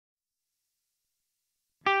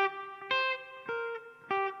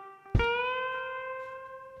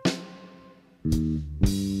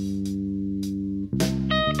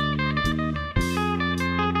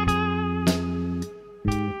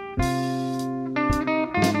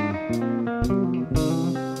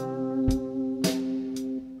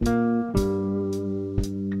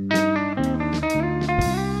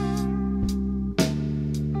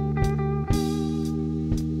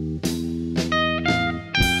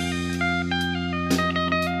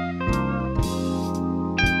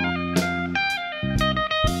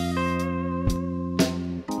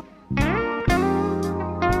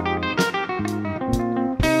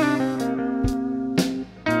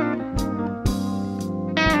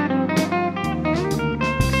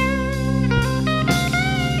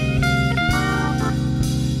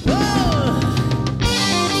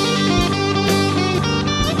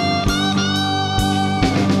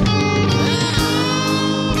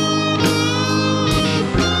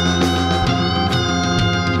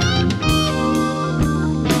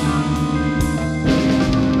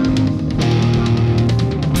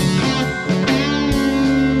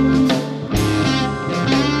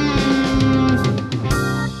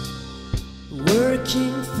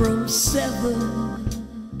From 7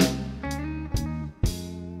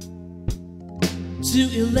 to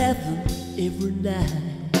 11 every night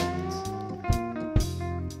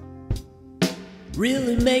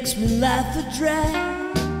really makes me laugh a drag.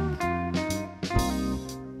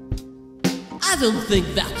 I don't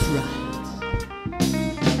think that's right.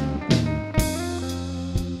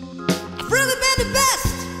 I've really been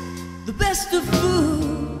the best of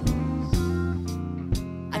fools.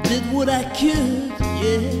 I did what I could,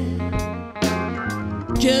 yeah.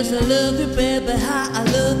 'Cause I love you, baby, how I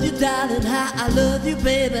love you, darling, how I love you,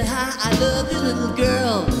 baby, how I love you, little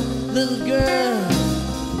girl, little girl.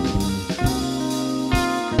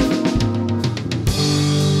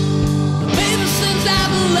 Baby, since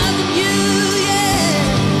I've been loving you, yeah,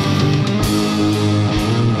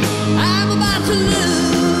 I'm about to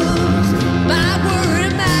lose my worry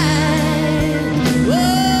mind.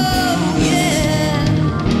 Oh, yeah.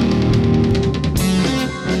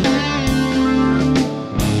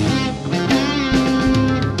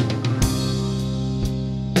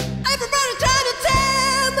 Everybody trying to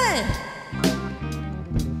tell me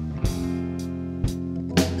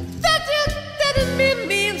that you didn't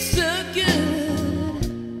mean so good.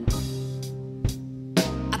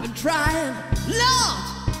 I've been trying, Lord,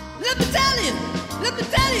 let me tell you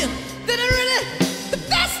that I really the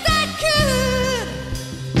best I could.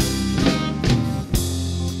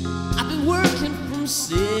 I've been working from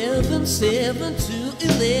 7 to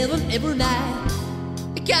 11 every night.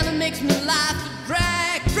 It kinda makes me laugh and drag.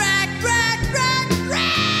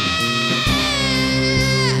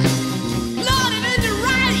 Lord, it ain't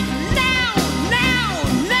right now.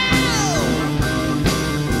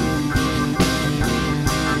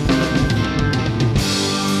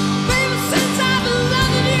 Baby, since I've been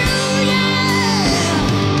loving you, yeah,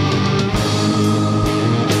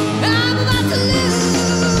 I'm about to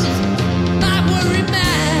lose my worry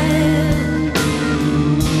mind.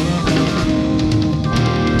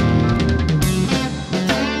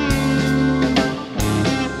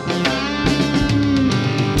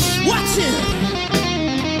 Watch it.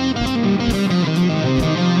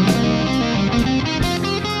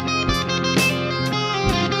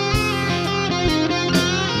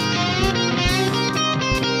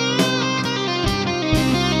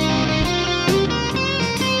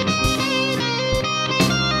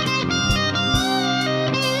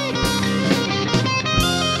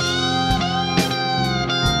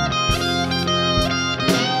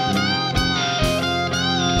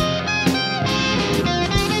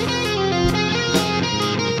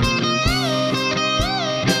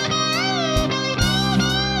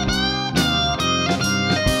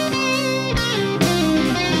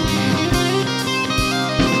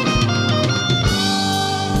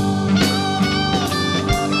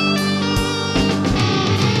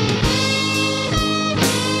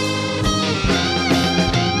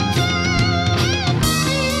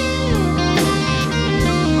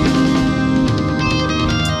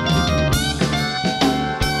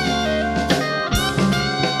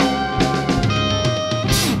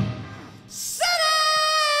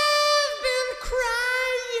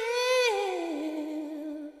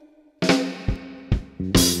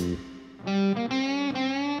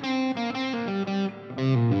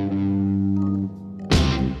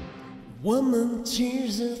 Woman,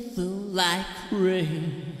 tears that feel like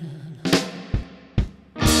rain.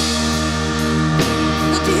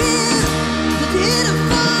 The tears are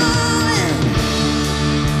falling.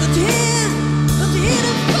 The tears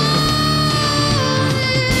are falling.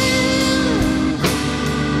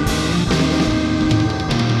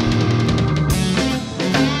 'Cause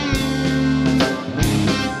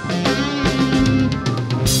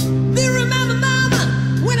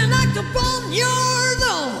yours,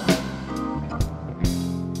 oh.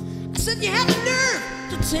 I said you had the nerve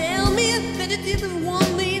to tell me that you didn't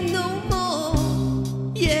want me